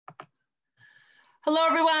Hello,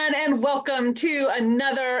 everyone, and welcome to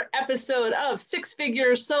another episode of Six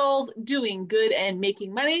Figure Souls Doing Good and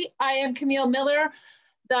Making Money. I am Camille Miller,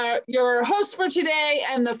 your host for today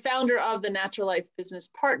and the founder of the Natural Life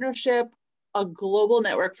Business Partnership, a global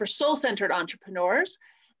network for soul-centered entrepreneurs.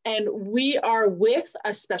 And we are with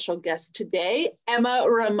a special guest today, Emma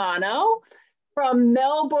Romano from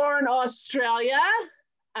Melbourne, Australia,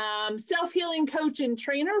 self-healing coach and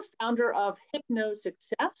trainer, founder of Hypno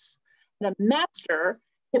Success, and a master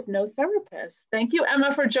hypnotherapist. Thank you,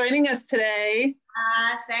 Emma, for joining us today.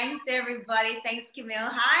 Thanks, everybody. Thanks, Camille.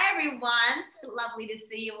 Hi, everyone. It's lovely to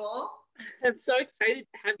see you all. I'm so excited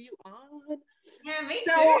to have you on. Yeah, me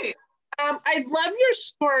too. I love your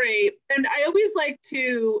story, and I always like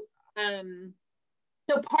to,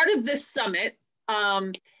 so part of this summit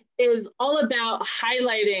is all about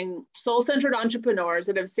highlighting soul-centered entrepreneurs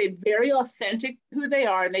that have stayed very authentic to who they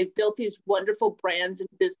are, and they've built these wonderful brands and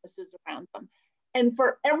businesses around them. And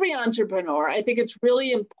for every entrepreneur, I think it's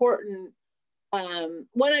really important.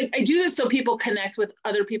 When I do this so people connect with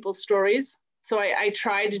other people's stories. So I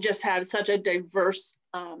try to just have such a diverse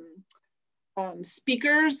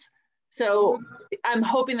speakers. So I'm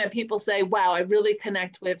hoping that people say, wow, I really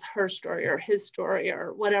connect with her story or his story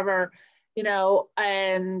or whatever, you know,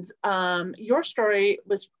 and your story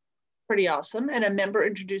was pretty awesome. And a member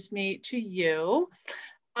introduced me to you.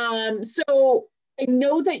 So I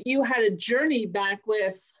know that you had a journey back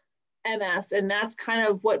with MS, and that's kind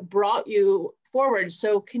of what brought you forward.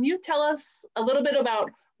 So can you tell us a little bit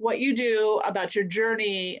about what you do, about your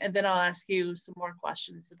journey, and then I'll ask you some more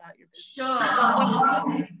questions about your business. Sure.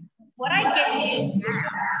 Well, what I get to do now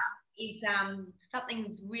is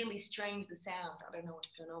something's really strange, the sound. I don't know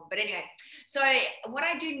what's going on. But anyway, so what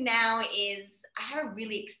I do now is I have a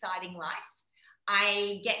really exciting life.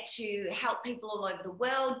 I get to help people all over the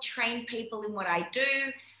world, train people in what I do,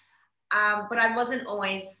 but I wasn't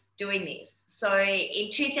always doing this. So in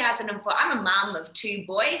 2004, I'm a mum of two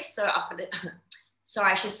boys, so I've got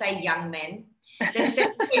I should say young men. They're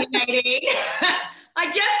 17 and 18. I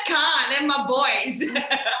just can't, they're my boys.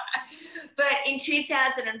 But in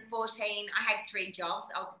 2014, I had 3 jobs.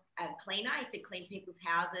 I was a cleaner. I used to clean people's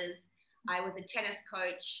houses. I was a tennis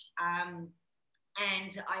coach,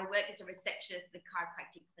 and I worked as a receptionist at a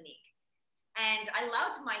chiropractic clinic. And I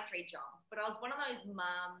loved my 3 jobs, but I was one of those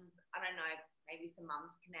mums, I don't know, maybe some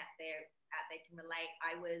mums out there can relate.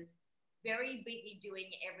 I was very busy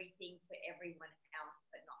doing everything for everyone else,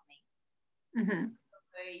 but not me. Mm-hmm.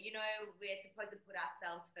 So, you know, we're supposed to put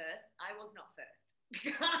ourselves first. I was not first.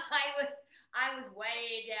 I was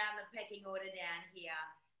way down the pecking order down here.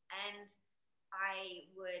 And I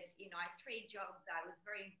would, you know, I had 3 jobs. I was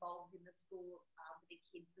very involved in the school with the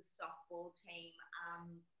kids, the softball team.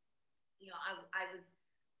 You know, I was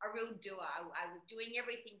a real doer. I was doing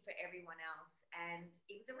everything for everyone else. And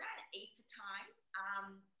it was around Easter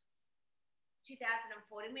time,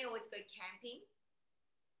 2014, we always go camping.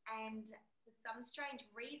 And for some strange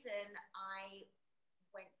reason, I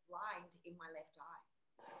went blind in my left eye.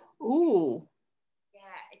 Ooh.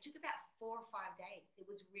 Yeah, it took about 4 or 5 days. It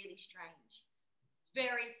was really strange,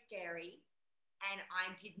 very scary, and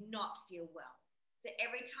I did not feel well. So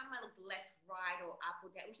every time I looked left, right, or up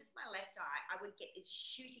or down, it was just my left eye, I would get this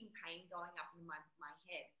shooting pain going up in my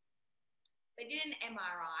head. They did an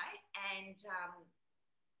MRI, and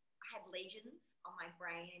I had lesions on my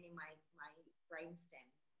brain and in my brain stem.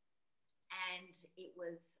 And I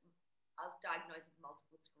was diagnosed with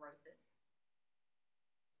multiple sclerosis.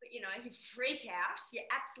 But, you know, you freak out. You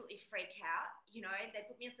absolutely freak out. You know, they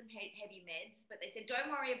put me on some heavy meds, but they said,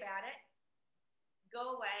 don't worry about it.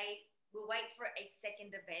 Go away. We'll wait for a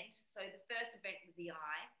second event. So the first event was the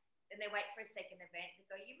eye. Then they wait for a second event. They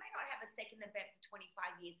go, you may not have a second event for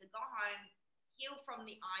 25 years. So go home, heal from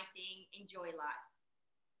the eye thing, enjoy life.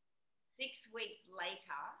 6 weeks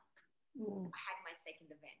later, I had my second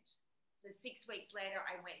event. So 6 weeks later,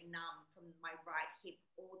 I went numb from my right hip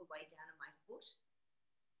all the way down to my foot.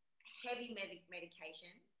 Heavy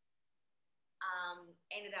medication.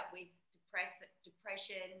 Ended up with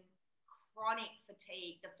depression, chronic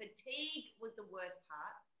fatigue. The fatigue was the worst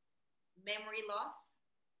part. Memory loss.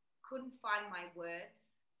 Couldn't find my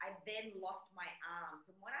words. I then lost my arms.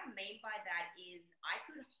 And what I mean by that is I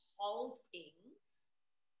could hold things,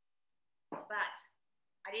 but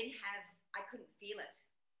I couldn't feel it.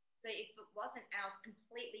 So if it wasn't, I was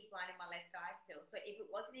completely blind in my left eye still. So if it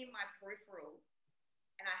wasn't in my peripheral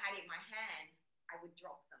and I had it in my hands, I would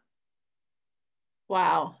drop them.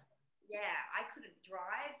 Wow. Yeah, I couldn't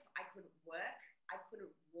drive. I couldn't work. I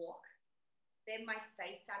couldn't walk. Then my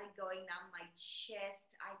face started going numb, my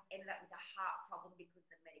chest. I ended up with a heart problem because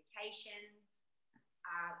of the medications.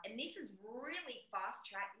 And this was really fast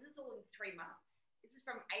track. This is all in 3 months. This is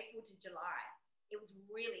from April to July. It was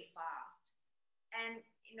really fast. And,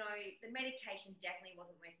 you know, the medication definitely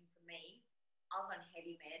wasn't working for me. I was on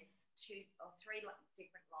heavy meds, two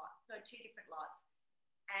different lots.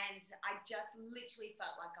 And I just literally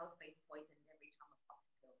felt like I was being poisoned every time I popped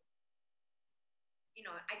the pill. You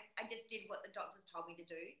know, I just did what the doctors told me to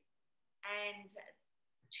do. And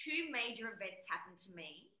 2 major events happened to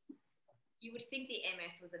me. You would think the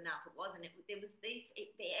MS was enough. It wasn't. The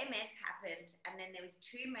MS happened, and then there was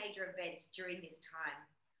 2 major events during this time.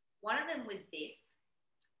 One of them was this.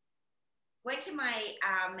 Went to my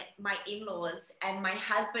in-laws, and my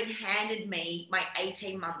husband handed me my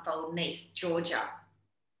 18-month-old niece, Georgia.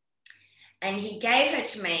 And he gave her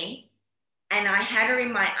to me, and I had her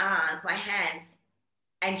in my arms, my hands,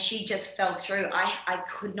 and she just fell through. I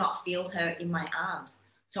could not feel her in my arms.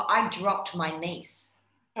 So I dropped my niece.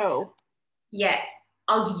 Oh. Yeah,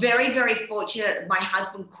 I was very, very fortunate my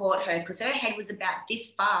husband caught her because her head was about this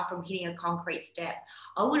far from hitting a concrete step.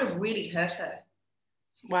 I would have really hurt her.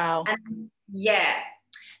 Wow. And yeah.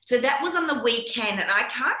 So that was on the weekend, and I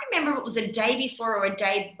can't remember if it was a day before or a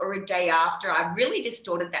day after. I really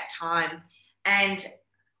distorted that time. And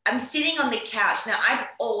I'm sitting on the couch. Now, I've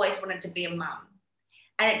always wanted to be a mum.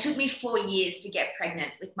 And it took me 4 years to get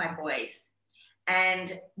pregnant with my boys.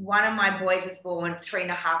 And one of my boys was born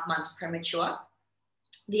 3.5 months premature.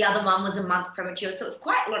 The other one was a month premature. So it's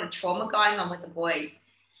quite a lot of trauma going on with the boys.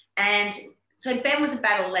 And so Ben was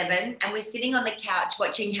about 11, and we're sitting on the couch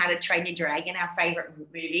watching How to Train Your Dragon, our favourite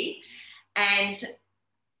movie. And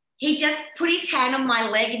he just put his hand on my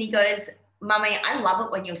leg and he goes, "Mummy, I love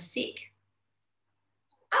it when you're sick."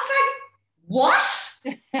 I was like,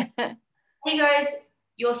 "What?" He goes,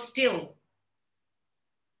 "You're still."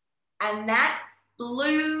 And that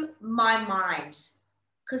blew my mind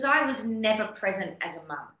because I was never present as a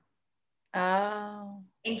mum. Oh.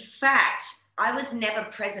 In fact, I was never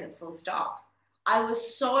present, full stop. I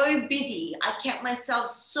was so busy. I kept myself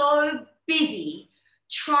so busy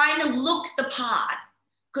trying to look the part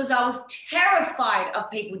because I was terrified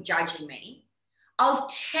of people judging me. I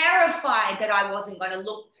was terrified that I wasn't going to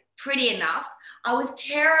look pretty enough. I was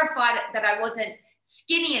terrified that I wasn't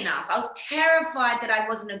skinny enough. I was terrified that I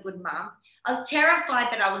wasn't a good mom. I was terrified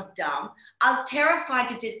that I was dumb. I was terrified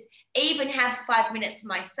to just even have 5 minutes to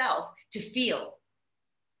myself to feel.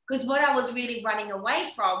 Because what I was really running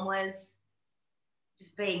away from was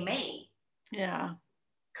just being me. Yeah.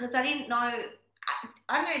 Because I didn't know.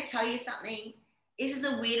 I'm going to tell you something. This is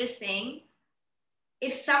the weirdest thing.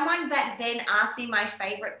 If someone back then asked me my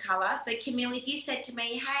favorite color, so Camille, if you said to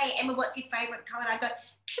me, "Hey, Emma, what's your favorite color?" I go,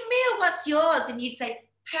 "Camille, what's yours?" And you'd say,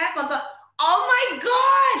 "Purple." I go, "Oh my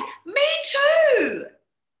God, me too."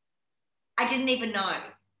 I didn't even know.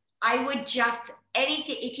 I would just,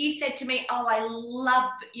 anything, if you said to me, "Oh, I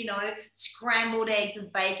love, scrambled eggs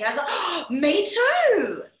and bacon," I go, "Oh, me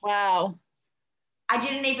too." Wow. I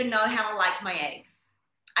didn't even know how I liked my eggs.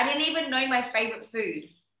 I didn't even know my favorite food.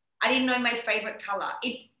 I didn't know my favorite color.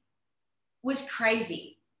 It was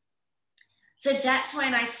crazy. So that's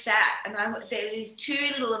when I sat, and there's 2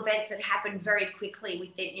 little events that happened very quickly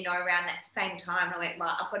within, around that same time. And I went, "Well,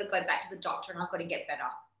 I've got to go back to the doctor and I've got to get better.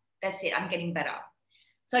 That's it. I'm getting better."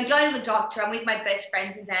 So I go to the doctor. I'm with my best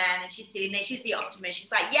friend, Suzanne, and she's sitting there. She's the optimist.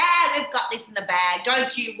 She's like, "Yeah, we've got this in the bag.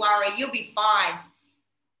 Don't you worry. You'll be fine."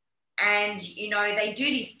 And, they do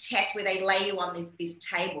this test where they lay you on this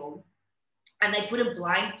table and they put a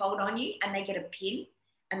blindfold on you and they get a pin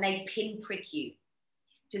and they pin prick you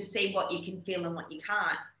to see what you can feel and what you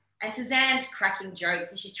can't. And Suzanne's cracking jokes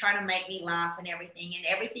and she's trying to make me laugh and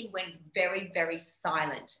everything went very, very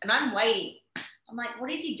silent. And I'm waiting. I'm like,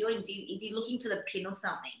 what is he doing? Is he looking for the pin or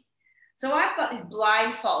something? So I've got this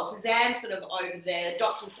blindfold. Suzanne's sort of over there. The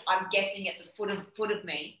doctor's, I'm guessing, at the foot of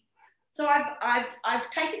me. So I've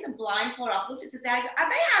taken the blindfold off, looked at Suzanne, I go, "Are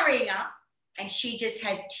they hurrying up?" And she just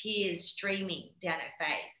has tears streaming down her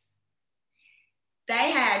face.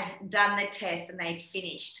 They had done the test and they'd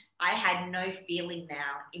finished. I had no feeling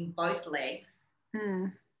now in both legs,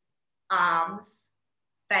 arms,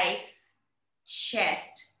 face,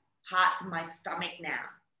 chest, parts of my stomach now.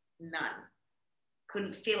 None.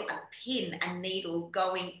 Couldn't feel a pin, a needle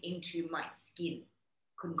going into my skin.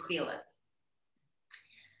 Couldn't feel it.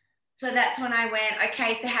 So that's when I went,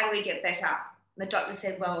 "Okay, so how do we get better?" The doctor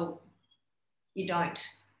said, "Well, you don't,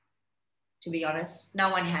 to be honest. No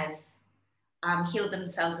one has healed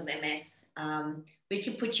themselves of MS. We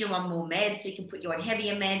can put you on more meds. We can put you on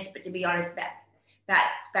heavier meds. But to be honest,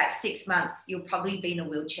 about 6 months, you'll probably be in a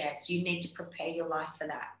wheelchair. So you need to prepare your life for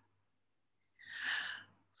that."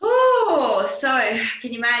 Whew. Oh, so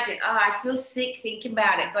can you imagine? Oh, I feel sick thinking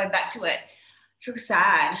about it, going back to it. I feel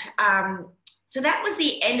sad. So that was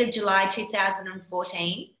the end of July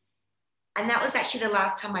 2014. And that was actually the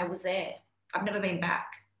last time I was there. I've never been back.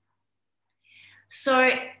 So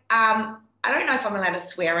I don't know if I'm allowed to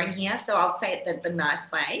swear in here, so I'll say it the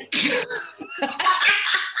nice way.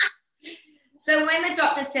 So when the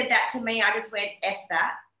doctor said that to me, I just went, F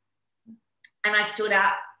that. And I stood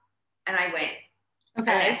up and I went.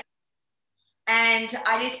 Okay. And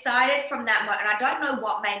I decided from that moment, and I don't know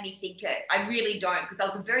what made me think it. I really don't, because I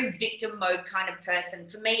was a very victim mode kind of person.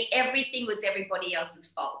 For me, everything was everybody else's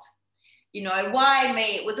fault. You know, why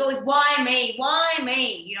me? It was always, why me? Why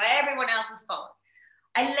me? You know, everyone else's fault.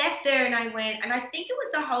 I left there and I went, and I think it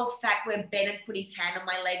was the whole fact where Ben had put his hand on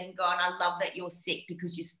my leg and gone, I love that you're sick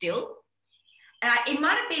because you're still. And it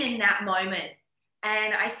might have been in that moment.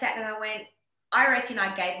 And I sat there and I went, I reckon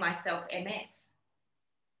I gave myself MS.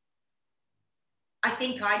 I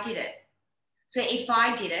think I did it. So if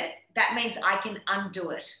I did it, that means I can undo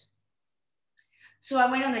it. So I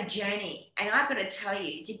went on a journey, and I've got to tell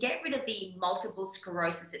you, to get rid of the multiple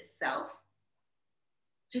sclerosis itself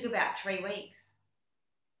took about 3 weeks.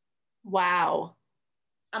 Wow.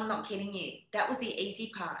 I'm not kidding you. That was the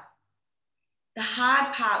easy part. The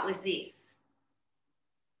hard part was this.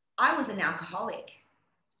 I was an alcoholic.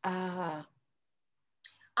 I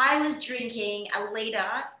was drinking a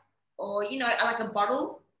litre or, you know, like a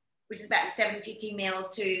bottle, which is about 750 mils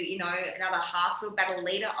to, you know, another half, so about a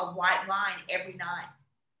litre of white wine every night.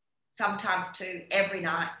 Sometimes 2 every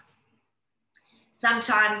night.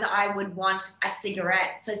 Sometimes I would want a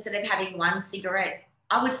cigarette. So instead of having 1 cigarette,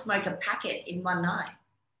 I would smoke a packet in one night.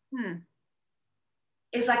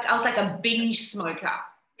 It's like, I was like a binge smoker.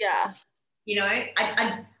 Yeah. You know,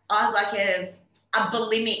 I was like a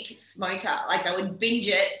bulimic smoker. Like I would binge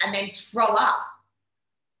it and then throw up.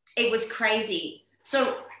 It was crazy.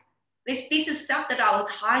 So this is stuff that I was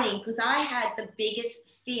hiding because I had the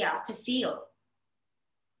biggest fear to feel.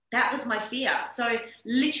 That was my fear. So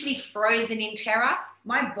literally frozen in terror.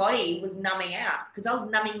 My body was numbing out because I was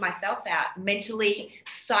numbing myself out mentally,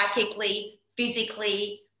 psychically,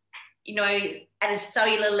 physically, you know, at a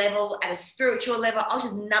cellular level, at a spiritual level. I was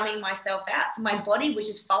just numbing myself out. So my body was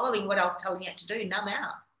just following what I was telling it to do, numb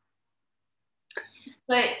out.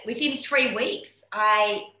 But within 3 weeks,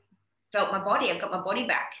 I felt my body. I got my body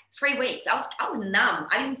back. 3 weeks. I was numb.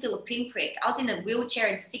 I didn't feel a pinprick. I was in a wheelchair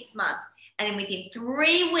in 6 months. And within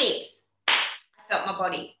 3 weeks, I felt my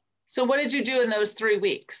body. So what did you do in those 3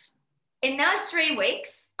 weeks? In those 3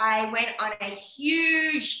 weeks, I went on a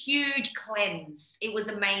huge, huge cleanse. It was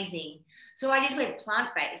amazing. So I just went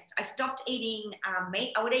plant-based. I stopped eating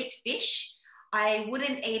meat. I would eat fish. I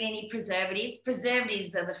wouldn't eat any preservatives.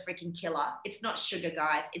 Preservatives are the freaking killer. It's not sugar,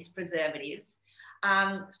 guys. It's preservatives.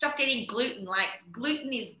 Stopped eating gluten. Like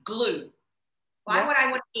gluten is glue. Why would I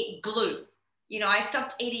want to eat glue? You know, I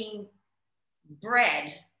stopped eating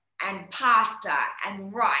bread and pasta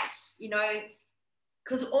and rice, you know,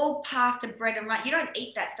 because all pasta, bread and rice, you don't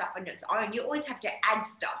eat that stuff on its own. You always have to add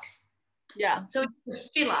stuff. Yeah. So it's a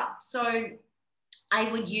filler. So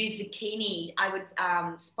I would use zucchini. I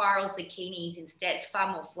would spiral zucchinis instead. It's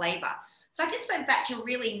far more flavor. So I just went back to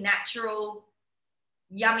really natural,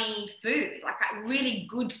 yummy food, like really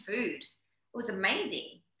good food. It was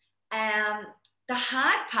amazing. The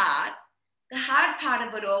hard part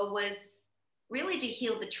of it all was really to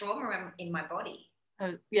heal the trauma in my body.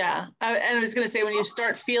 Yeah. And I was going to say, when you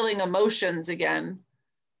start feeling emotions again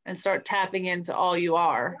and start tapping into all you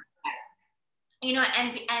are. You know,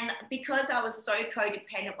 and because I was so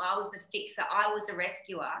codependent, I was the fixer, I was a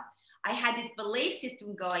rescuer, I had this belief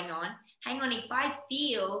system going on. Hang on, if I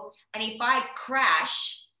feel and if I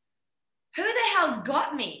crash, who the hell's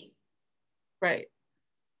got me? Right.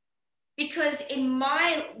 Because in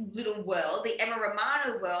my little world, the Emma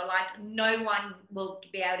Romano world, like no one will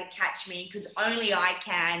be able to catch me because only I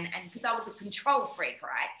can. And because I was a control freak,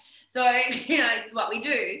 right? So, you know, it's what we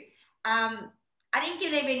do. I didn't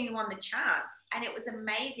give anyone the chance. And it was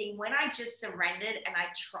amazing when I just surrendered and I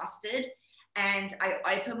trusted and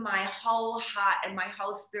I opened my whole heart and my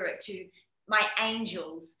whole spirit to my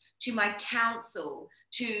angels, to my counsel,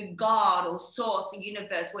 to God or source or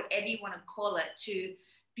universe, whatever you want to call it, to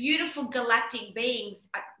beautiful galactic beings,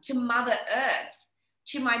 to Mother Earth,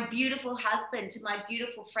 to my beautiful husband, to my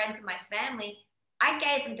beautiful friends and my family. I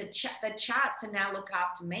gave them the chance to now look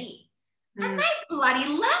after me. And they bloody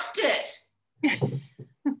loved it.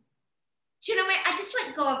 Do you know what I mean? I just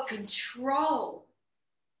let go of control.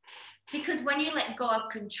 Because when you let go of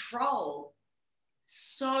control,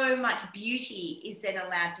 so much beauty is then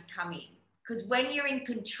allowed to come in. Because when you're in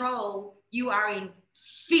control, you are in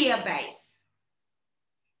fear base.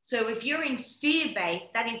 So if you're in fear base,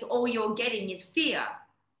 that is all you're getting is fear,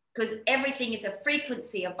 because everything is a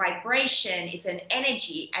frequency, a vibration, it's an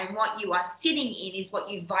energy, and what you are sitting in is what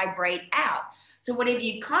you vibrate out. So whatever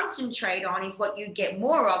you concentrate on is what you get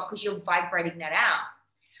more of, because you're vibrating that out.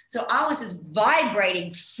 So I was just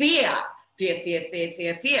vibrating fear, fear, fear, fear,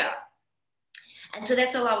 fear, fear. And so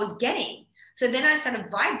that's all I was getting. So then I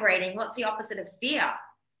started vibrating. What's the opposite of fear?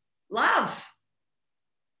 Love.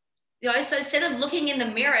 You know, so instead of looking in the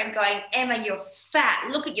mirror and going, Emma, you're fat,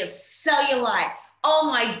 look at your cellulite. Oh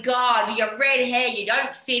my God, your red hair, you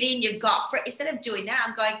don't fit in, you've got, instead of doing that,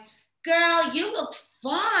 I'm going, girl, you look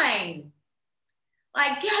fine.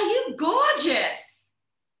 Like, girl, you're gorgeous.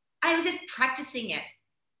 I was just practicing it.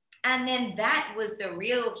 And then that was the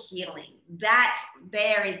real healing.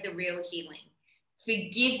 There is the real healing.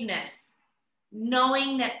 Forgiveness.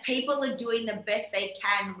 Knowing that people are doing the best they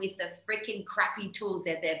can with the freaking crappy tools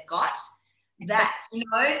that they've got. That, you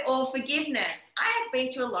know, or forgiveness. I had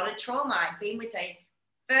been through a lot of trauma. I'd been with a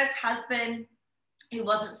first husband who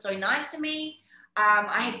wasn't so nice to me.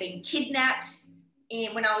 I had been kidnapped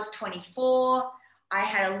when I was 24. I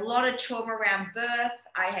had a lot of trauma around birth.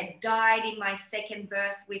 I had died in my second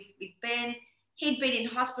birth with Ben. He'd been in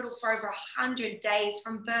hospital for over 100 days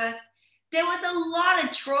from birth. There was a lot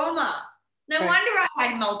of trauma. No wonder I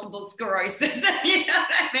had multiple sclerosis. You know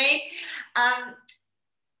what I mean?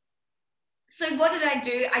 So what did I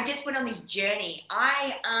do? I just went on this journey.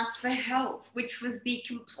 I asked for help, which was the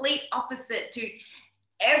complete opposite to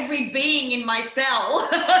every being in my cell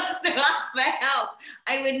wants to ask for help.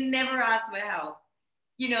 I would never ask for help.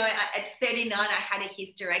 You know, at 39, I had a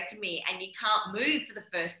hysterectomy, and you can't move for the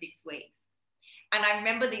first 6 weeks. And I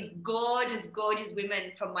remember these gorgeous, gorgeous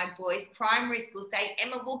women from my boys' primary school saying,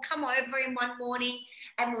 Emma, we'll come over in one morning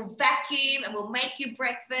and we'll vacuum and we'll make you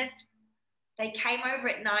breakfast. They came over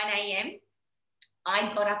at 9 a.m.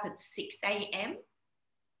 I got up at 6 a.m.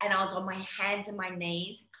 and I was on my hands and my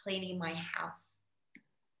knees cleaning my house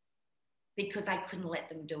because I couldn't let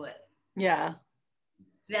them do it. Yeah.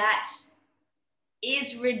 That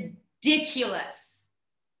is ridiculous.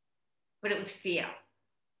 But it was fear.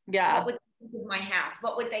 Yeah. What would they think of my house?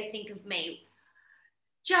 What would they think of me?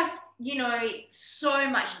 Just, you know, so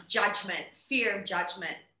much judgment, fear of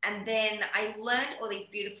judgment. And then I learned all these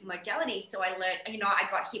beautiful modalities. So I learned, you know, I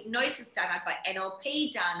got hypnosis done. I got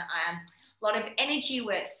NLP done. A lot of energy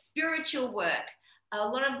work, spiritual work, a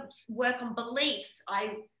lot of work on beliefs.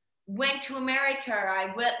 I went to America.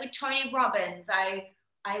 I worked with Tony Robbins. I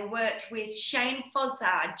worked with Shane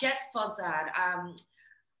Fozzard, Jess Fozzard.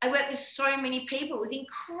 I worked with so many people. It was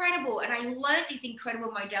incredible. And I learned these incredible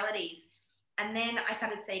modalities. And then I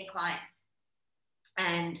started seeing clients.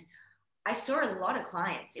 And I saw a lot of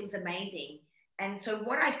clients. It was amazing. And so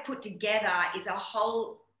what I've put together is a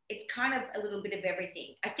whole, it's kind of a little bit of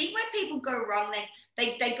everything. I think where people go wrong,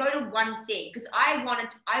 they go to one thing. Because I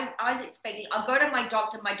was expecting, I'll go to my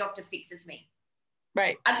doctor fixes me.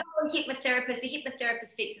 Right. I go to a hypnotherapist, the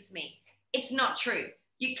hypnotherapist fixes me. It's not true.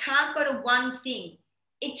 You can't go to one thing.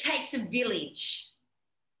 It takes a village.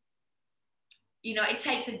 You know, it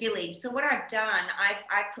takes a village. So what I've done,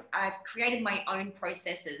 I've created my own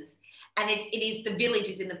processes, and it is the village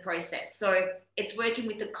is in the process. So it's working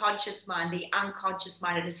with the conscious mind, the unconscious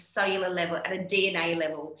mind at a cellular level, at a DNA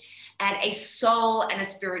level, at a soul and a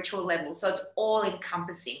spiritual level. So it's all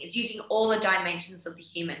encompassing. It's using all the dimensions of the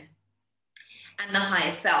human and the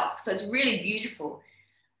higher self. So it's really beautiful.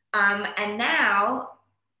 And now,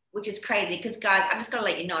 which is crazy because, guys, I'm just going to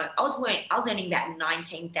let you know, I was earning about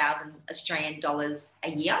 19,000 Australian dollars a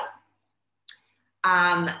year,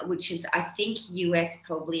 which is, I think, US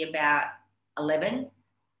probably about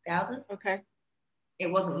 11,000. Okay.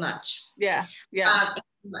 It wasn't much. Yeah. It wasn't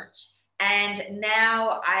much. And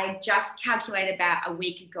now I just calculated about a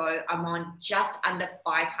week ago, I'm on just under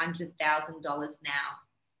 $500,000 now.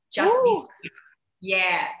 Just this year.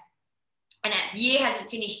 Yeah. And that year hasn't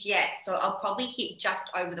finished yet. So I'll probably hit just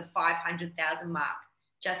over the 500,000 mark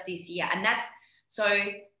just this year. And that's, so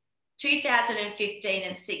 2015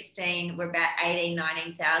 and 16 were about 18,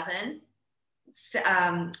 19,000.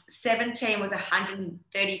 17 was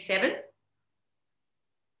 137.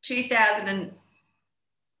 2000 and,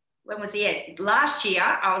 when was the end? Last year,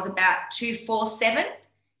 I was about 247.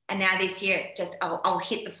 And now this year, just I'll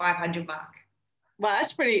hit the 500 mark. Well,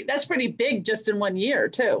 that's pretty big just in 1 year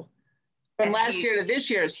too. From That's last huge. year to this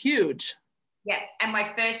year is huge. Yeah, and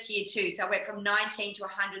my first year too. So I went from 19 to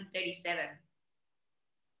 137.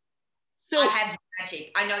 So I have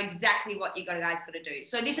magic. I know exactly what you guys got to do.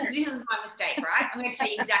 So this is my mistake, right? I'm going to tell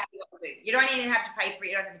you exactly what to do. You don't even have to pay for it.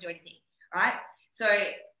 You don't have to do anything, right? So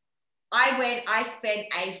I spent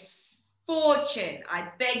a fortune. I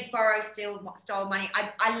begged, borrowed, stole money.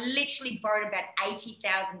 I literally borrowed about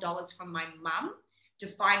 $80,000 from my mum to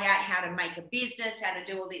find out how to make a business, how to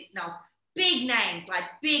do all this. And I was big names, like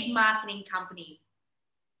big marketing companies.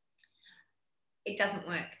 It doesn't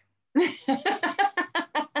work. Could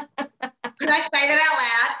I say that out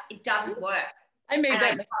loud? It doesn't work. I made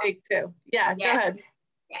that mistake too. Yeah, go ahead.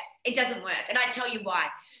 Yeah, it doesn't work. And I tell you why.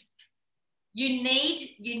 You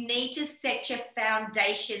need to set your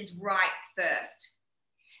foundations right first.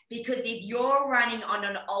 Because if you're running on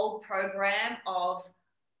an old program of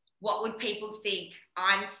what would people think?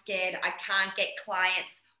 I'm scared. I can't get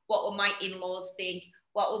clients. What will my in-laws think?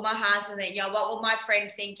 What will my husband think? You know, what will my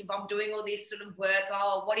friend think if I'm doing all this sort of work?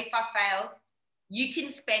 Oh, what if I fail? You can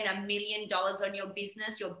spend $1 million on your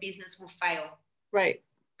business will fail. Right.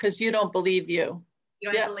 Because you don't believe you.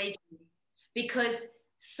 You don't believe you. Because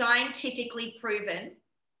scientifically proven,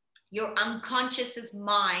 your unconscious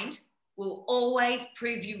mind will always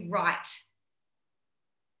prove you right.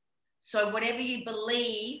 So whatever you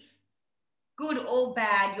believe, good or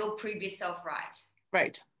bad, you'll prove yourself right.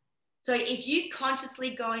 Right. So if you consciously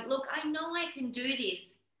going, look, I know I can do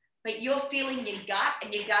this, but you're feeling your gut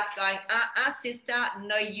and your gut's going, sister,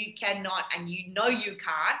 no, you cannot, and you know you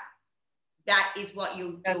can't. That is what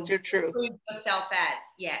you'll your truth. Prove yourself as.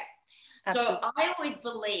 Yeah. Absolutely. So I always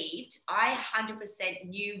believed, I 100%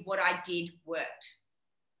 knew what I did worked.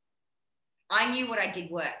 I knew what I did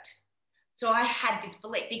worked. So I had this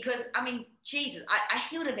belief because, I mean, Jesus, I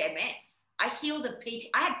healed of MS. I healed of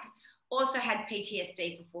I had also had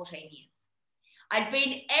PTSD for 14 years. I'd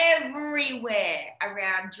been everywhere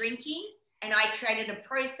around drinking, and I created a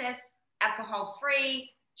process,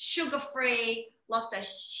 alcohol-free, sugar-free, lost a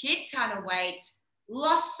shit ton of weight,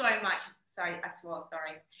 lost so much. Sorry, I swore,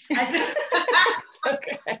 sorry.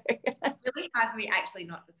 Okay. Really hard for me actually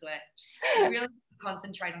not to swear. I really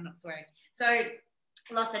concentrate on not swearing. So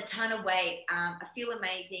lost a ton of weight. I feel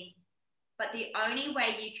amazing. But the only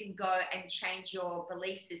way you can go and change your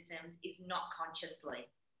belief systems is not consciously.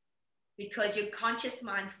 Because your conscious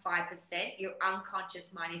mind's 5%, your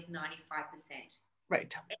unconscious mind is 95%.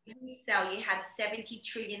 Right. Every cell, you have 70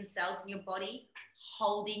 trillion cells in your body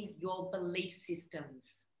holding your belief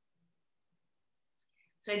systems.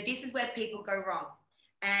 So this is where people go wrong.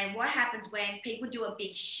 And what happens when people do a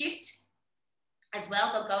big shift as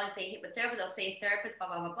well, they'll go and see a hypnotherapist, they'll see a therapist, blah,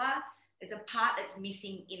 blah, blah, blah. There's a part that's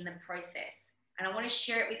missing in the process. And I want to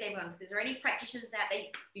share it with everyone because is there any practitioners out there?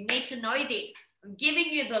 You need to know this. I'm giving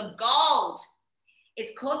you the gold.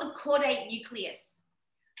 It's called the caudate nucleus.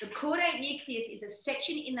 The caudate nucleus is a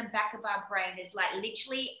section in the back of our brain. It's like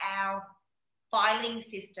literally our filing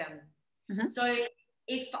system. Mm-hmm. So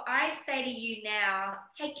if I say to you now,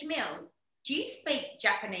 hey, Camille, do you speak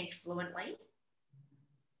Japanese fluently?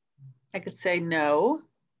 I could say no.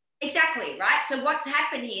 Exactly, right? So what's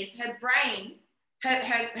happened here is her brain,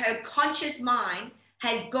 her conscious mind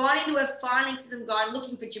has gone into a filing system, gone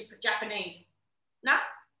looking for Japanese. No,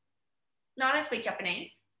 I don't speak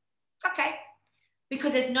Japanese. Okay,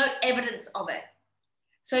 because there's no evidence of it.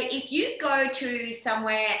 So if you go to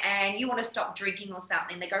somewhere and you want to stop drinking or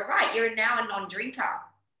something, they go, right, you're now a non-drinker.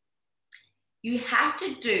 You have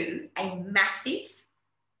to do a massive,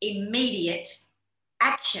 immediate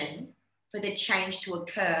action for the change to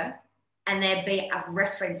occur and there be a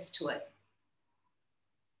reference to it.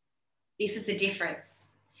 This is the difference.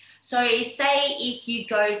 So say if you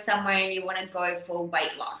go somewhere and you want to go for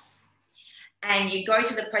weight loss and you go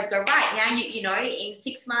through the process, go, right, now, you know, in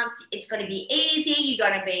 6 months, it's going to be easy. You're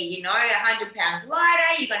going to be, you know, 100 pounds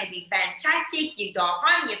lighter. You're going to be fantastic. You go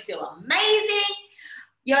home, you feel amazing.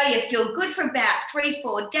 You know, you feel good for about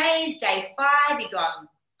 3-4 days. Day 5, you go,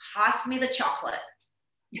 pass me the chocolate.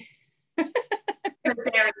 Because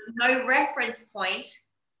there is no reference point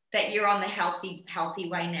that you're on the healthy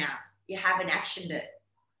way now. You haven't actioned it.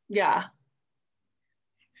 Yeah.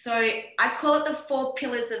 So I call it the 4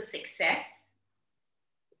 pillars of success.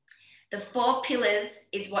 The 4 pillars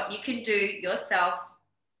is what you can do yourself.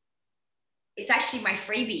 It's actually my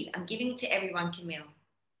freebie. I'm giving it to everyone, Camille.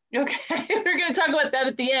 Okay, we're going to talk about that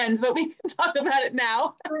at the end, but we can talk about it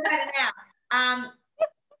now. I'm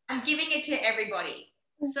giving it to everybody.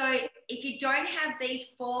 So if you don't have these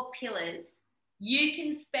 4 pillars, you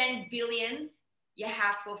can spend billions, your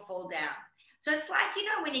house will fall down. So it's like, you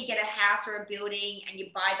know, when you get a house or a building and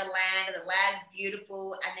you buy the land and the land's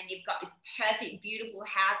beautiful and then you've got this perfect, beautiful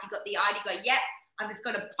house, you've got the idea, you go, yep, I'm just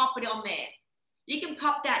going to pop it on there. You can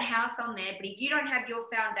pop that house on there, but if you don't have your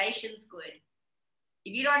foundations good,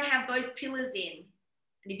 if you don't have those pillars in,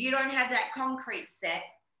 and if you don't have that concrete set,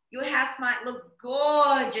 your house might look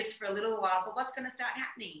gorgeous for a little while, but what's going to start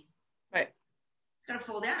happening? Right. It's going to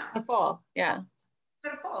fall down. A fall. Yeah. It's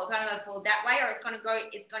going to fall. It's either going to fall that way, or it's going to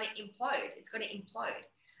implode. It's going to implode.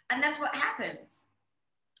 And that's what happens.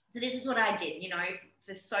 So this is what I did,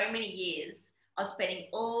 for so many years. I was spending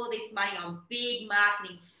all this money on big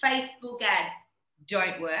marketing, Facebook ads,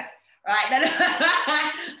 don't work, right?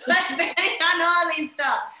 I'm spending on all this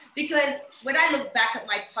stuff because when I look back at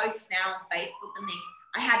my posts now on Facebook and things,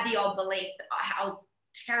 I had the old belief that I was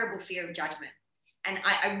terrible fear of judgment. And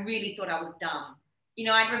I really thought I was dumb.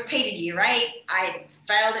 I'd repeated year 8. I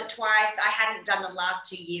failed it twice. I hadn't done the last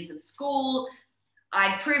 2 years of school.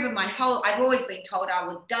 I've always been told I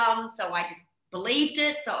was dumb, so I just believed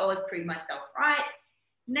it. So I always proved myself right.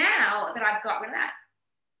 Now that I've got rid of that,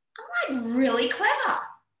 I'm like really clever.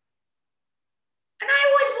 And I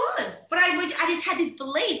always was, but I just had this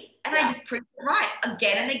belief and I just proved it right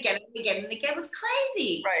again and again and again and again. It was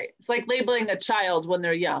crazy. Right. It's like labeling a child when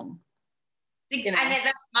they're young. And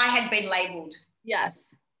I had been labeled.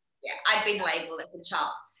 Yes. Yeah, I'd been labeled as a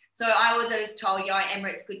child. So I was always told, Emma,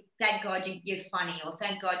 it's good. Thank God you're funny, or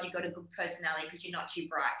thank God you got a good personality because you're not too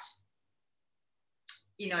bright.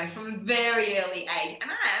 From a very early age.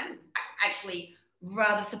 And I'm actually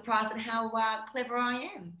rather surprised at how clever I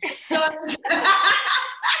am. So,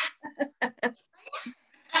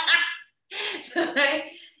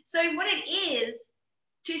 so what it is,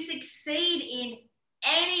 to succeed in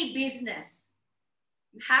any business,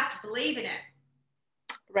 you have to believe in it.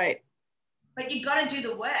 Right. But you've got to do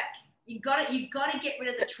the work. You've got to get rid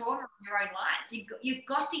of the trauma in your own life. You've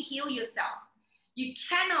got to heal yourself. You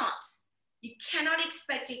cannot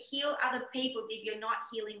expect to heal other people if you're not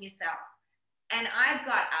healing yourself. And I've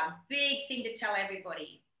got a big thing to tell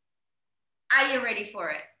everybody. Are you ready for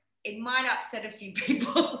it? It might upset a few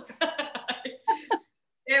people.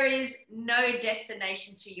 There is no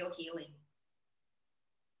destination to your healing.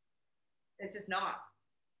 There's just not.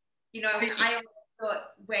 I always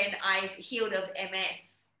thought when I healed of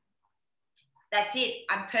MS, that's it,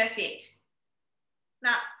 I'm perfect.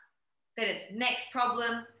 No, then it's next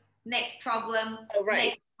problem, next problem.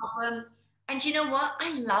 And you know what?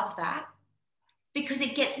 I love that because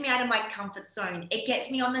it gets me out of my comfort zone. It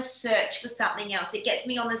gets me on the search for something else. It gets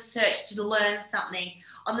me on the search to learn something,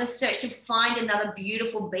 on the search to find another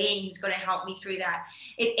beautiful being who's going to help me through that.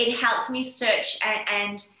 It helps me search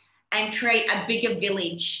and create a bigger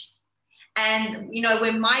village. And,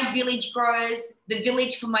 when my village grows, the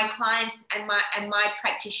village for my clients and my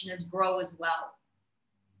practitioners grow as well.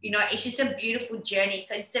 It's just a beautiful journey.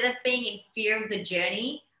 So instead of being in fear of the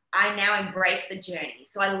journey, I now embrace the journey.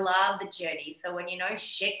 So I love the journey. So when,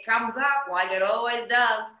 shit comes up, like it always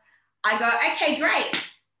does, I go, okay, great.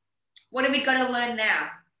 What are we going to learn now?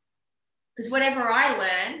 Because whatever I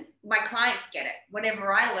learn, my clients get it.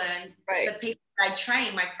 Whatever I learn, the people I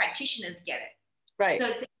train, my practitioners get it. Right. So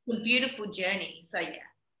it's a beautiful journey. So, yeah.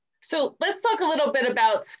 So let's talk a little bit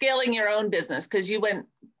about scaling your own business because you went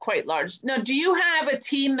quite large. Now, do you have a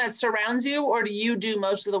team that surrounds you or do you do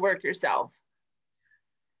most of the work yourself?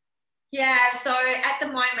 Yeah, so at the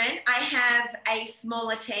moment, I have a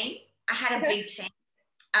smaller team. I had a big team.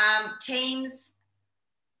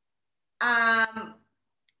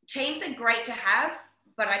 Teams are great to have,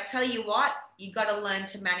 but I tell you what, you got to learn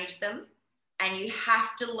to manage them. And you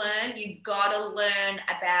have to learn, you've got to learn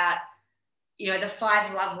about, the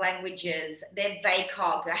 5 love languages, their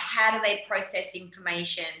VACOG, how do they process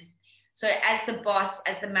information? So as the boss,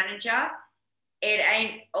 as the manager, it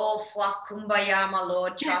ain't all fluff kumbaya, my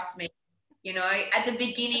lord, trust me. At the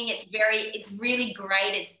beginning, it's really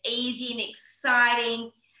great. It's easy and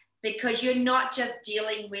exciting because you're not just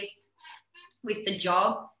dealing with the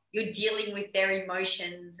job, you're dealing with their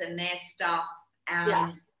emotions and their stuff.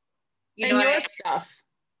 Your stuff.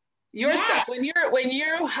 Stuff. When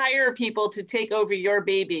you hire people to take over your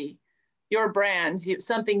baby, your brands,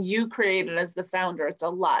 something you created as the founder, it's a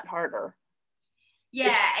lot harder.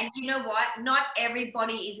 Yeah, and you know what? Not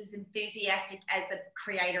everybody is as enthusiastic as the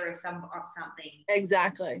creator of something.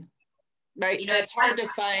 Exactly. Right. It's hard to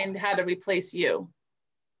find how to replace you.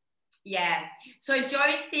 Yeah. So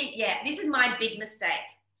don't think, this is my big mistake.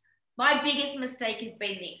 My biggest mistake has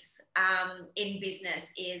been this in business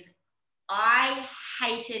is I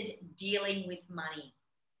hated dealing with money.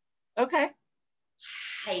 Okay.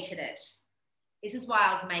 Hated it. This is why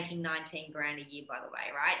I was making 19 grand a year, by the way,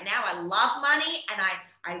 right? Now I love money and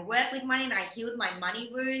I work with money and I healed my money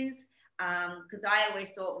wounds because I always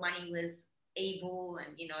thought money was evil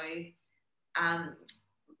and,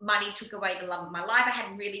 money took away the love of my life. I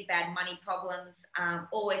had really bad money problems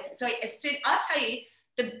always. So I'll tell you,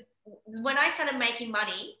 when I started making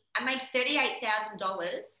money, I made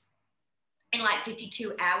 $38,000 in like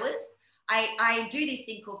 52 hours. I do this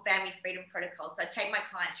thing called Family Freedom Protocol. So I take my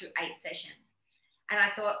clients through 8 sessions. And I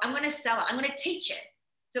thought, I'm going to sell it. I'm going to teach it.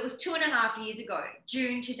 So it was 2.5 years ago,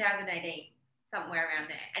 June 2018, somewhere around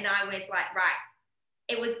there. And I was like, right,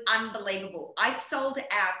 it was unbelievable. I sold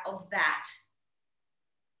out of that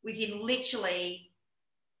within literally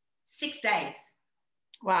 6 days.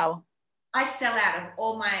 Wow. I sell out of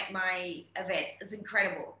all my events. It's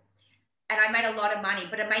incredible. And I made a lot of money,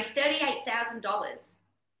 but I made $38,000.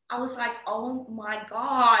 I was like, oh my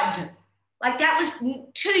God. Like that was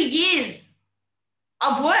 2 years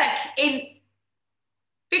of work in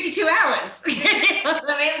 52 hours. I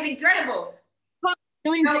mean, it was incredible.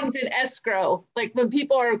 Doing things in escrow, like when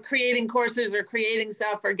people are creating courses or creating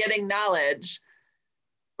stuff or getting knowledge,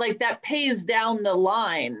 like that pays down the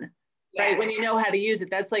line, right? When you know how to use it,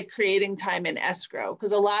 that's like creating time in escrow,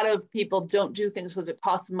 because a lot of people don't do things because it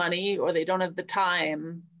costs money or they don't have the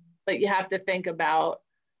time, but you have to think about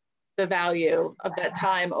the value of that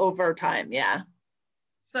time over time. Yeah.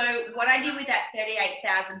 So what I did with that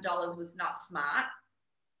 $38,000 was not smart.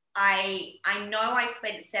 I know I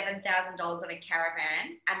spent $7,000 on a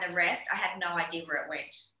caravan, and the rest I had no idea where it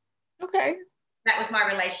went. Okay. That was my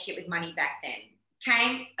relationship with money back then.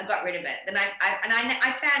 Came, I got rid of it. Then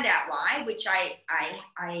I found out why, which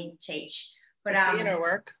I teach. But the inner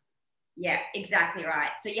work. Yeah, exactly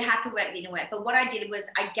right. So you have to work the inner work. But what I did was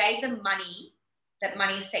I gave them money, that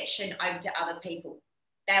money section, over to other people.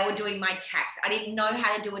 They were doing my tax. I didn't know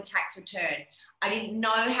how to do a tax return. I didn't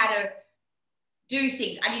know how to do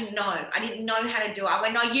things. I didn't know how to do it. I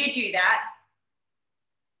went, no, you do that.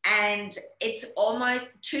 And it's almost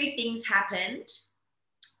 2 things happened.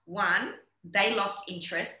 One, they lost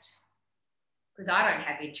interest because I don't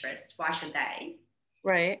have interest. Why should they?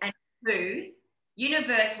 Right. And 2,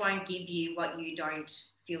 universe won't give you what you don't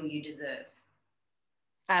feel you deserve.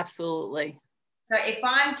 Absolutely. So if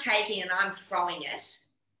I'm taking and I'm throwing it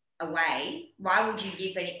away, why would you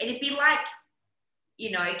give any? It'd be like, you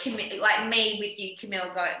know, like me with you,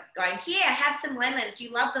 Camille, going, here, have some lemons. Do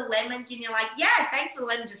you love the lemons? And you're like, yeah, thanks for the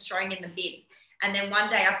lemons, just throwing in the bin. And then one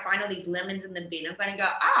day I find all these lemons in the bin. I'm going to go,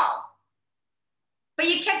 oh, but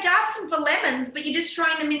you kept asking for lemons, but you're just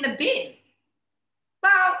throwing them in the bin.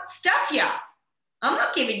 Well, stuff ya. I'm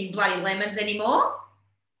not giving you bloody lemons anymore.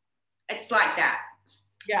 It's like that.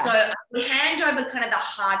 Yeah. So we hand over kind of the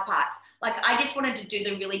hard parts. Like I just wanted to do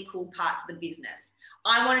the really cool parts of the business.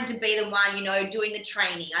 I wanted to be the one, you know, doing the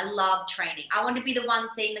training. I love training. I wanted to be the one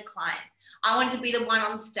seeing the client. I wanted to be the one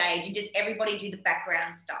on stage and just everybody do the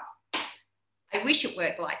background stuff. I wish it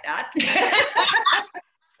worked like that.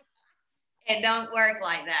 It don't work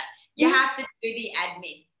like that. You have to do the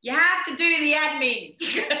admin. You have to do the admin.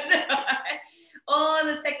 All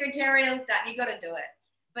the secretarial stuff, you got to do it.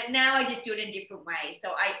 But now I just do it in a different way.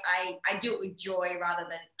 So I do it with joy rather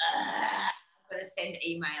than, I've got to send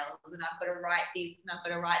emails and I've got to write this and I've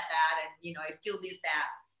got to write that and, you know, fill this out.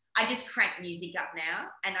 I just crank music up now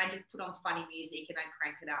and I just put on funny music and I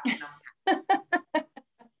crank it up. And I'm,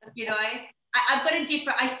 you know, I've got a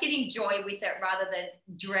different, I sit in joy with it rather than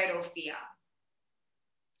dread or fear.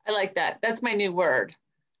 I like that. That's my new word,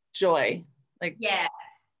 joy. Like, yeah.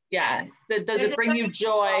 Does it bring you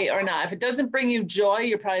joy or not? If it doesn't bring you joy,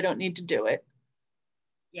 you probably don't need to do it.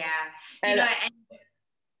 Yeah. You know, and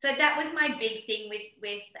so that was my big thing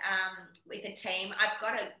with a team. I've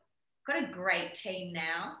got a great team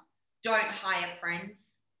now. Don't hire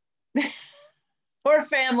friends. Or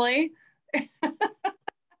family.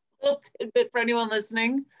 Little tidbit for anyone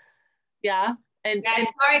listening. Yeah. And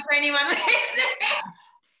sorry for anyone listening.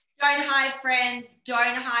 Don't hire friends.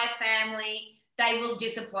 Don't hire family. They will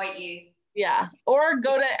disappoint you. Yeah. Or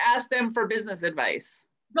go to ask them for business advice.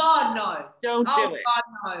 God, no. Don't do it. God,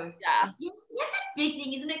 no. Yeah. That's a big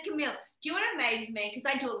thing, isn't it, Camille? Do you know what amazes me?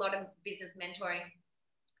 Because I do a lot of business mentoring.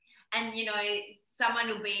 And, you know, someone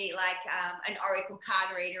will be like an oracle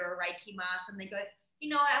card reader or a Reiki master, and they go, you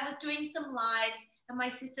know, I was doing some lives and my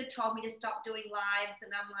sister told me to stop doing lives.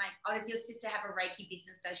 And I'm like, oh, does your sister have a Reiki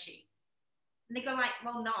business, does she? And they go like,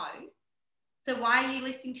 well, no. So why are you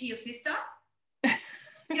listening to your sister?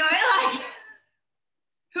 You know, like,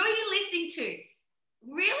 who are you listening to?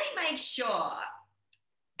 Really make sure,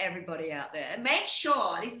 everybody out there, make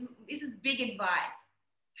sure, this is big advice.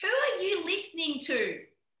 Who are you listening to?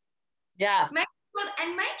 Yeah. Make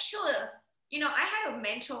sure, you know, I had a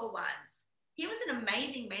mentor once. He was an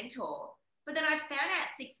amazing mentor, but then I found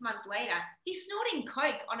out 6 months later, he's snorting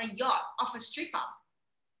coke on a yacht off a stripper.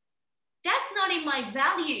 That's not in my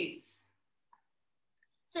values.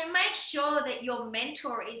 So make sure that your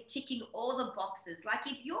mentor is ticking all the boxes. Like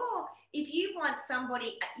if you want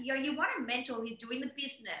somebody, you know, you want a mentor who's doing the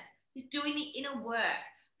business, who's doing the inner work,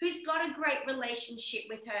 who's got a great relationship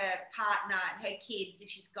with her partner, her kids, if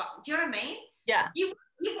she's got, do you know what I mean? Yeah. You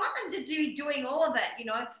want them to be doing all of it, you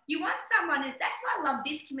know? You want someone, that's why I love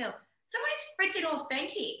this, Camille. Someone who's freaking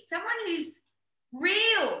authentic, someone who's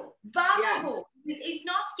real, vulnerable. Yeah. He's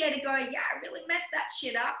not scared to go, yeah, I really messed that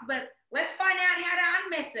shit up, but let's find out how to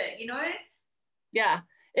unmess it, you know? Yeah.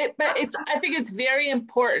 I think it's very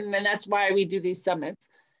important, and that's why we do these summits,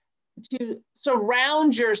 to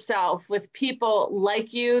surround yourself with people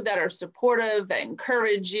like you that are supportive, that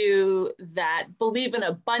encourage you, that believe in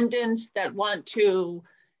abundance, that want to,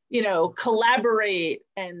 you know, collaborate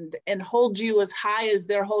and hold you as high as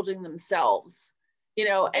they're holding themselves, you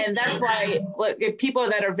know. And that's why, like, people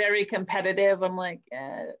that are very competitive, I'm like,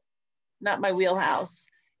 not my wheelhouse,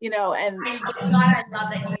 you know. And I love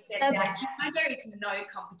that you said that. Do you know there is no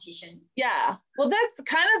competition? Yeah. Well, that's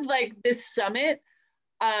kind of like this summit.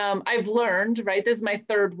 I've learned, right? This is my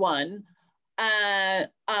third one.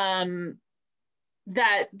 That the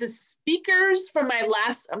speakers from my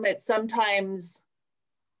last summit sometimes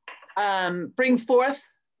bring forth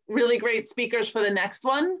really great speakers for the next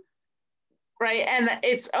one, right? And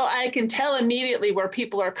I can tell immediately where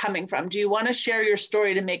people are coming from. Do you want to share your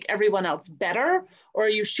story to make everyone else better? Or are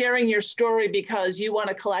you sharing your story because you want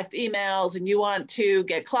to collect emails and you want to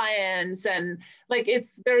get clients? And like,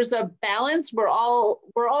 there's a balance. We're all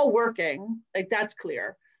working, like, that's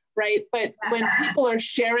clear, right? But when people are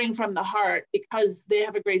sharing from the heart because they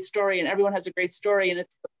have a great story, and everyone has a great story, and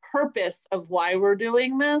it's the purpose of why we're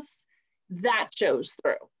doing this, that shows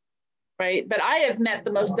through, right? But I have met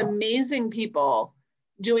the most amazing people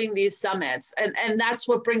doing these summits, and that's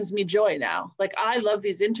what brings me joy now. Like, I love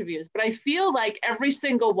these interviews, but I feel like every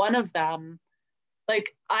single one of them,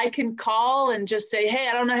 like, I can call and just say, hey,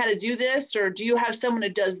 I don't know how to do this, or do you have someone who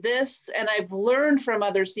does this? And I've learned from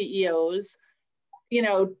other CEOs, you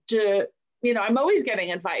know, I'm always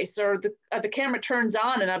getting advice, or the camera turns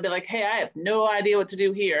on and I'll be like, hey, I have no idea what to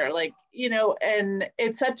do here. Like, you know, and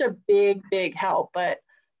it's such a big, big help. But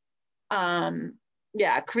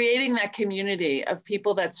yeah, creating that community of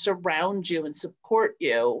people that surround you and support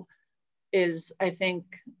you is, I think,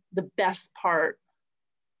 the best part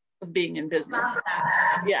of being in business.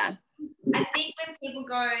 Yeah. I think when people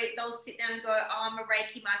go, they'll sit down and go, oh, I'm a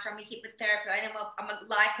Reiki master, I'm a hypnotherapist, I'm a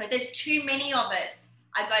life coach. There's too many of us.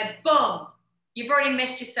 I go, boom, you've already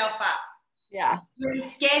messed yourself up. Yeah. You're in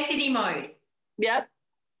scarcity mode. Yep.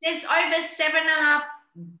 There's over 7.5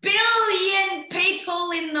 billion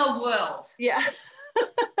people in the world. Yeah.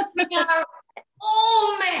 We are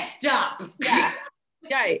all messed up. Yeah.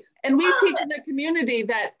 Right. And we teach in the community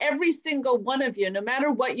that every single one of you, no matter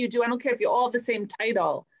what you do, I don't care if you all have the same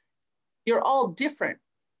title, you're all different.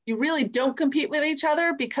 You really don't compete with each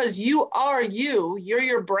other because you are you're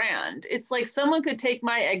your brand. It's like someone could take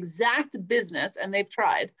my exact business, and they've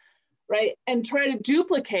tried, right, and try to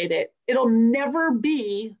duplicate it. It'll never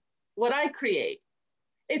be what I create.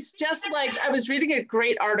 It's just like, I was reading a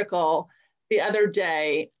great article the other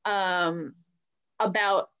day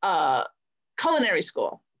about culinary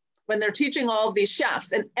school, when they're teaching all of these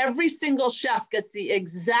chefs, and every single chef gets the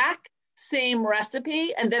exact same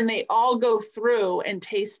recipe, and then they all go through and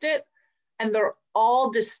taste it, and they're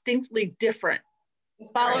all distinctly different,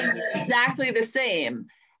 following exactly the same.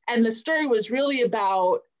 And the story was really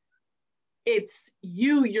about, it's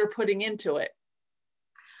you're putting into it.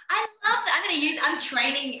 I love that. I'm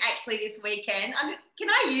training actually this weekend. Can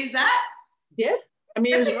I use that? Yeah. I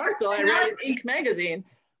mean, it was an article I read in Inc. magazine,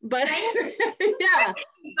 but yeah.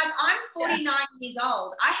 Like, I'm 49 years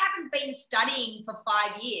old. I haven't been studying for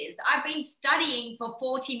 5 years. I've been studying for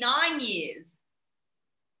 49 years.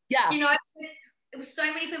 Yeah. You know, it was so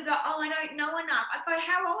many people go, oh, I don't know enough. I go,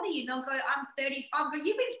 how old are you? They'll go, I'm 35. But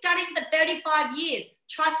you've been studying for 35 years.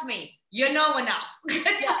 Trust me, you know enough.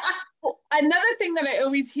 Yeah. Another thing that I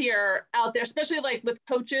always hear out there, especially like with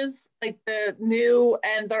coaches, like the new,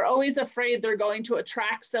 and they're always afraid they're going to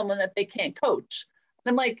attract someone that they can't coach.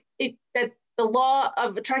 And I'm like, that the law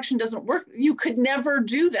of attraction doesn't work. You could never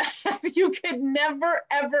do that. You could never,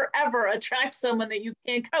 ever, ever attract someone that you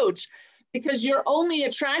can't coach, because you're only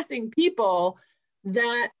attracting people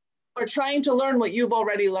that are trying to learn what you've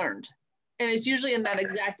already learned. And it's usually in that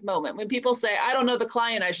exact moment when people say, I don't know the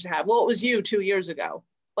client I should have. Well, it was you 2 years ago.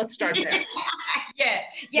 Let's start there. Yeah.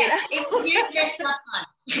 It was you messed up on.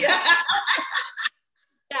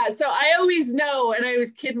 Yeah, so I always know, and I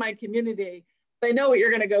always kid my community, I know what you're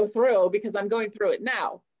going to go through because I'm going through it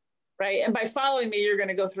now, right? And by following me, you're going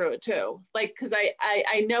to go through it too. Like, because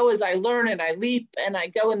I know as I learn and I leap and I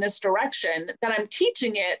go in this direction, that I'm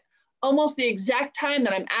teaching it almost the exact time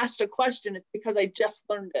that I'm asked a question. It's because I just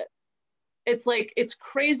learned it. It's like, it's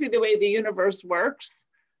crazy the way the universe works.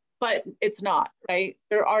 but it's not, right?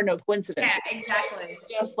 There are no coincidences. Yeah, exactly. It's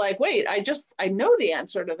just like, wait, I know the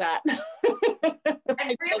answer to that.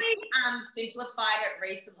 I've really simplified it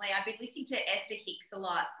recently. I've been listening to Esther Hicks a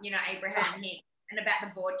lot, you know, Abraham Hicks, and about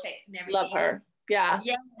the vortex and everything. Love her. Yeah.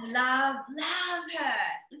 Yeah, love her.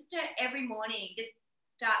 Listen to her every morning. Just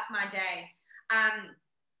starts my day.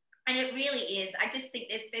 And it really is. I just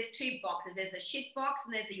think there's two boxes. There's the shit box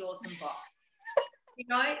and there's the awesome box. You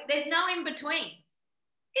know, there's no in between.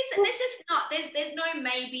 There's just not. There's no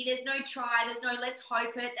maybe. There's no try. There's no let's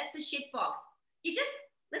hope it. That's the shit box. You just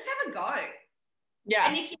let's have a go. Yeah.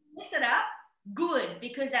 And if you mess it up, good,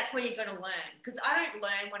 because that's where you're going to learn. Because I don't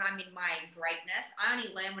learn when I'm in my greatness. I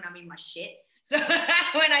only learn when I'm in my shit. So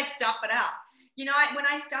when I stuff it up, you know, when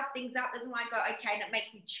I stuff things up, that's when I go, okay, and it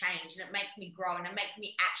makes me change and it makes me grow and it makes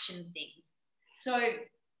me action things. So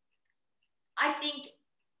I think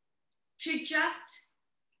to just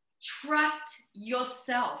trust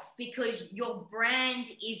yourself, because your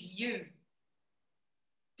brand is you.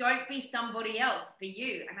 Don't be somebody else, be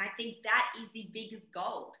you. And I think that is the biggest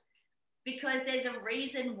gold, because there's a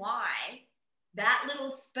reason why that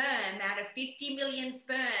little sperm out of 50 million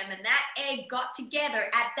sperm and that egg got together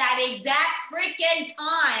at that exact freaking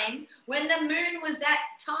time when the moon was that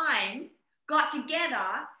time, got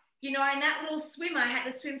together, you know, and that little swimmer had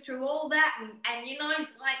to swim through all that and you know,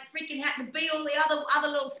 like freaking had to beat all the other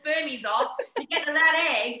little spermies off to get to that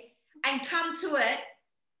egg and come to it.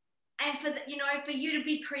 And for the, you know, for you to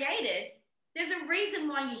be created, there's a reason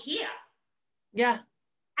why you're here. Yeah.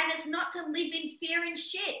 And it's not to live in fear and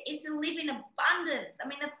shit. It's to live in abundance. I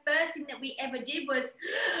mean, the first thing that we ever did was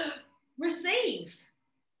receive.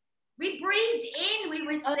 We breathed in, we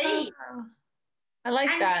received. I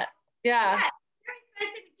like that. Yeah. Yeah, the very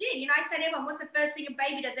first thing we did. You know, I said, everyone, what's the first thing a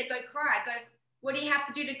baby does? They go cry. I go, what do you have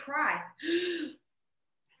to do to cry?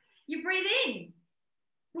 You breathe in.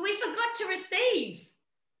 We forgot to receive.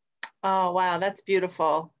 Oh, wow. That's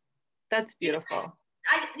beautiful. That's beautiful.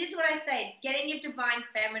 This is what I say. Get in your divine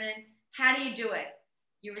feminine. How do you do it?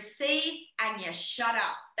 You receive and you shut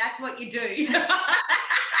up. That's what you do. You know,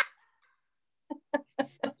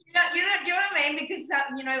 do you know what I mean? Because,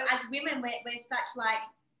 you know, as women, we're such like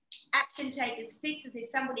action takers, fixers. If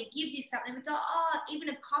somebody gives you something, we go, oh, even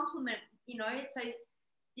a compliment, you know. So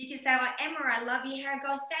you can say, like, Emma, I love your hair. I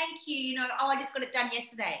go, thank you. You know, oh, I just got it done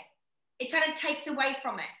yesterday. It kind of takes away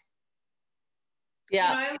from it.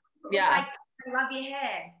 Yeah. You know, yeah. Like, I love your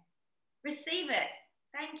hair. Receive it.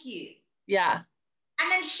 Thank you. Yeah.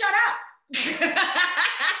 And then shut up.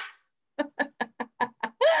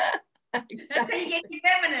 That's how you get your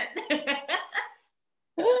feminine.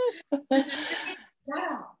 Shut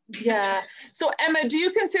up. Yeah. So Emma, do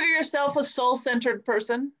you consider yourself a soul-centered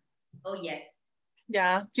person? Oh, yes.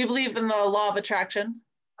 Yeah. Do you believe in the law of attraction?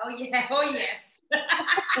 Oh, yeah. Oh, yes.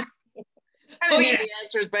 I didn't know the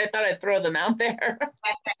answers, but I thought I'd throw them out there.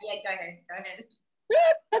 Yeah, go ahead.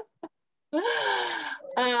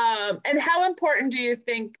 And how important do you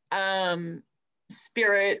think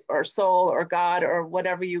spirit or soul or God or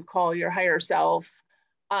whatever you call your higher self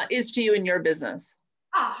is to you in your business?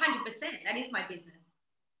 Oh, 100%. That is my business.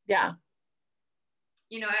 Yeah.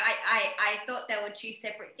 You know, I thought there were two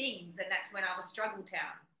separate things, and that's when I was Struggle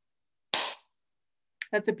Town.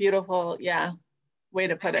 That's a beautiful, way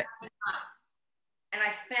to put it. And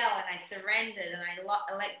I fell and I surrendered and I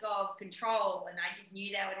let go of control, and I just knew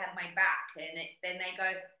they would have my back. And then they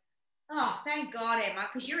go, oh, thank God, Emma,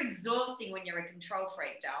 because you're exhausting when you're a control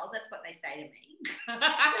freak, dolls. That's what they say to me.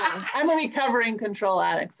 Yeah, I'm a recovering control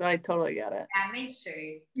addict, so I totally get it. Yeah, me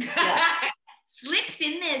too. Yeah. Slips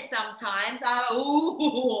in there sometimes.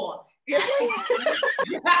 Ooh. Yeah.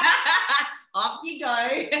 Off you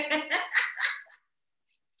go.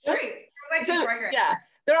 True. So, yeah.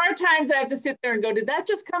 There are times I have to sit there and go, did that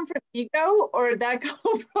just come from ego or did that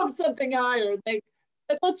come from something higher? Like,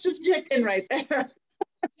 let's just check in right there.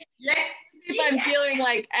 Yes. If I'm feeling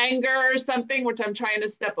like anger or something, which I'm trying to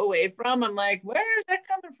step away from, I'm like, where is that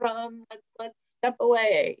coming from? Let's step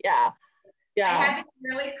away. Yeah. I have this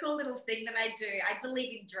really cool little thing that I do. I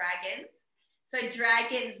believe in dragons. So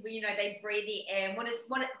dragons, you know, they breathe the air. What does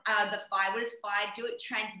fire do? It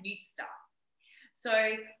transmutes stuff.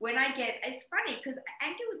 So when I it's funny because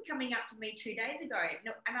Anchor was coming up for me 2 days ago,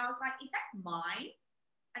 and I was like, is that mine?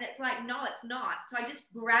 And it's like, no, it's not. So I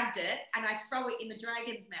just grabbed it and I throw it in the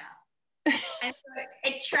dragon's mouth. And so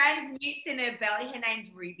it transmutes in her belly. Her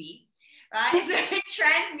name's Ruby, right? So it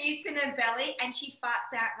transmutes in her belly and she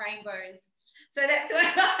farts out rainbows. So that's what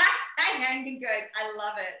Anchor goes, I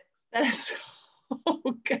love it. That is so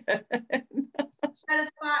good. So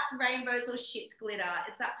the farts, rainbows, or shit's glitter.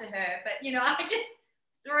 It's up to her. But, you know, it's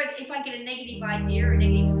Or if I get a negative idea or a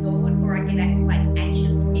negative thought, or I get that like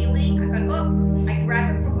anxious feeling, I go, oh, I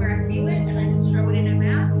grab it from where I feel it and I just throw it in her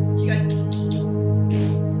mouth. She goes,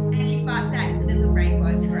 and she farts out and there's a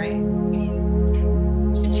rainbow. It's great.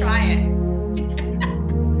 You should try it.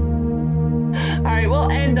 All right,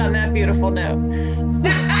 we'll end on that beautiful note.